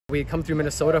We had come through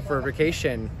Minnesota for a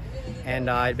vacation, and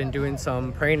I'd been doing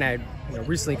some praying. I'd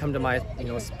recently come to my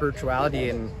spirituality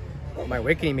and my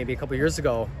awakening maybe a couple years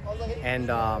ago,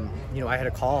 and I had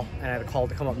a call,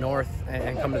 to come up north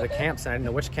and come to the camps, and I didn't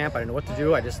know which camp. I didn't know what to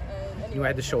do. I just knew I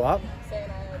had to show up.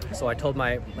 So I told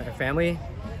my family,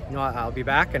 I'll be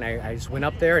back, and I just went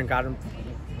up there and got in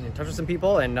touch with some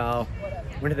people, and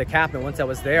went to the camp. And once I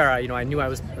was there, I knew I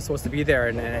was supposed to be there,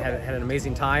 and I had an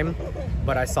amazing time.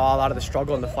 But I saw a lot of the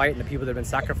struggle and the fight and the people that have been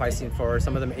sacrificing for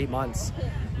some of them 8 months,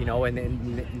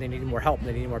 and they needed more help.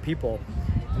 They needed more people.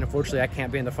 And unfortunately, I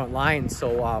can't be in the front line.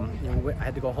 So I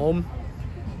had to go home,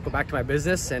 go back to my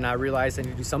business, and I realized I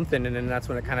need to do something. And then that's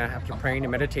when it kind of, after praying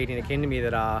and meditating, it came to me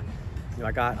that I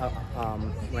got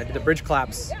when I did the bridge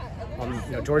collapse.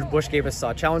 George Bush gave us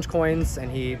challenge coins,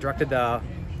 and he directed the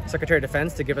Secretary of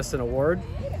Defense to give us an award.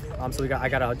 So I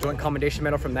got a joint commendation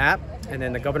medal from that, and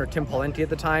then the Governor Tim Pawlenty at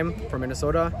the time from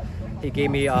Minnesota, he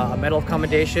gave me a medal of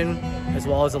commendation as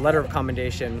well as a letter of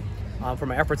commendation for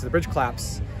my efforts at the bridge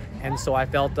collapse. And so I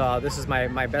felt this is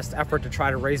my best effort to try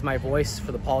to raise my voice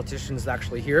for the politicians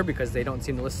actually here, because they don't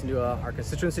seem to listen to our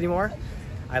constituents anymore.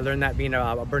 I learned that being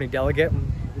a Bernie delegate,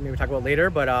 maybe talk about later,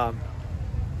 but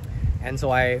and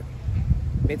so I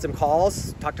made some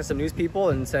calls, talked to some news people,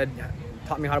 and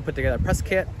taught me how to put together a press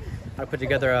kit, how to put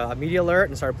together a media alert,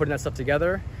 and started putting that stuff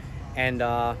together, and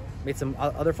made some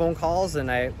other phone calls. And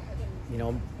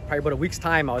probably about a week's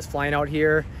time, I was flying out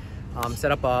here,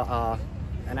 set up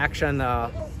an action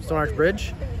on the Stone Arch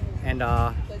Bridge, and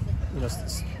had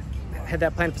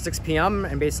that planned for 6 p.m.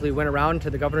 and basically went around to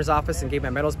the governor's office and gave my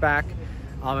medals back,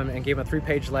 and gave him a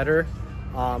 3-page letter,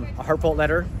 a heartfelt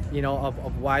letter,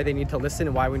 of why they need to listen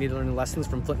and why we need to learn the lessons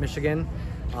from Flint, Michigan,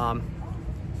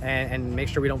 and make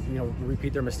sure we don't,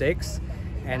 repeat their mistakes.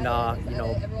 And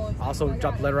also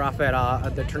dropped a letter off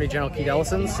at the Attorney General Keith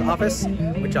Ellison's office,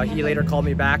 which he later called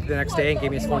me back the next day and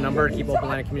gave me his phone number to keep open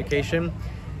line of communication.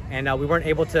 And we weren't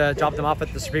able to drop them off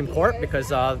at the Supreme Court because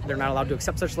they're not allowed to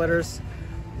accept such letters.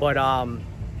 But I'm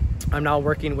now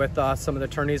working with some of the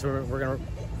attorneys. We're going to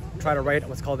try to write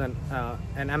what's called an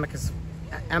amicus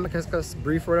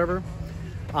brief or whatever,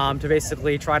 to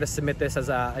basically try to submit this as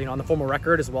on the formal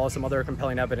record, as well as some other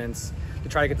compelling evidence to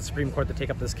try to get the Supreme Court to take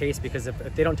up this case. Because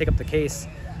if they don't take up the case,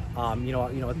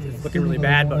 it's looking really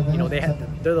bad. But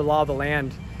they're the law of the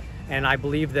land, and I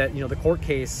believe that the court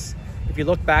case, if you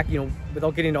look back,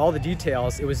 without getting into all the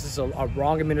details, it was just a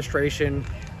wrong administration,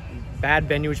 bad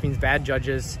venue, which means bad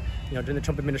judges. During the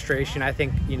Trump administration, I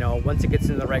think once it gets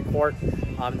into the right court,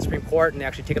 the Supreme Court, and they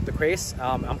actually take up the case,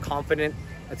 I'm confident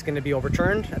it's going to be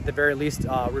overturned, at the very least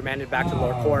remanded back to the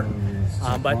lower court.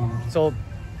 But so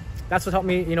that's what helped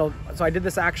me. So I did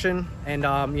this action, and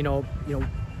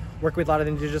working with a lot of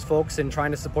the indigenous folks and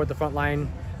trying to support the front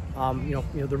line.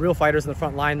 The real fighters in the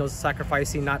front line, those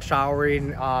sacrificing, not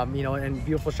showering, and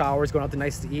beautiful showers, going out to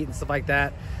nice to eat and stuff like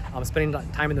that, spending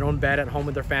time in their own bed at home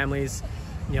with their families.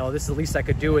 This is the least I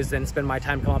could do, is then spend my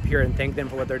time, come up here and thank them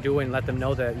for what they're doing, and let them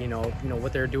know that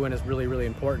what they're doing is really, really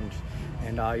important.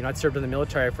 And I'd served in the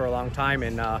military for a long time,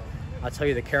 and I'll tell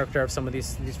you, the character of some of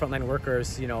these frontline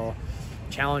workers,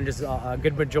 challenges a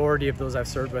good majority of those I've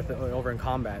served with over in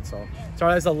combat. So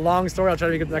sorry, that's a long story. I'll try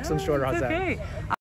to make the next one shorter. How's that?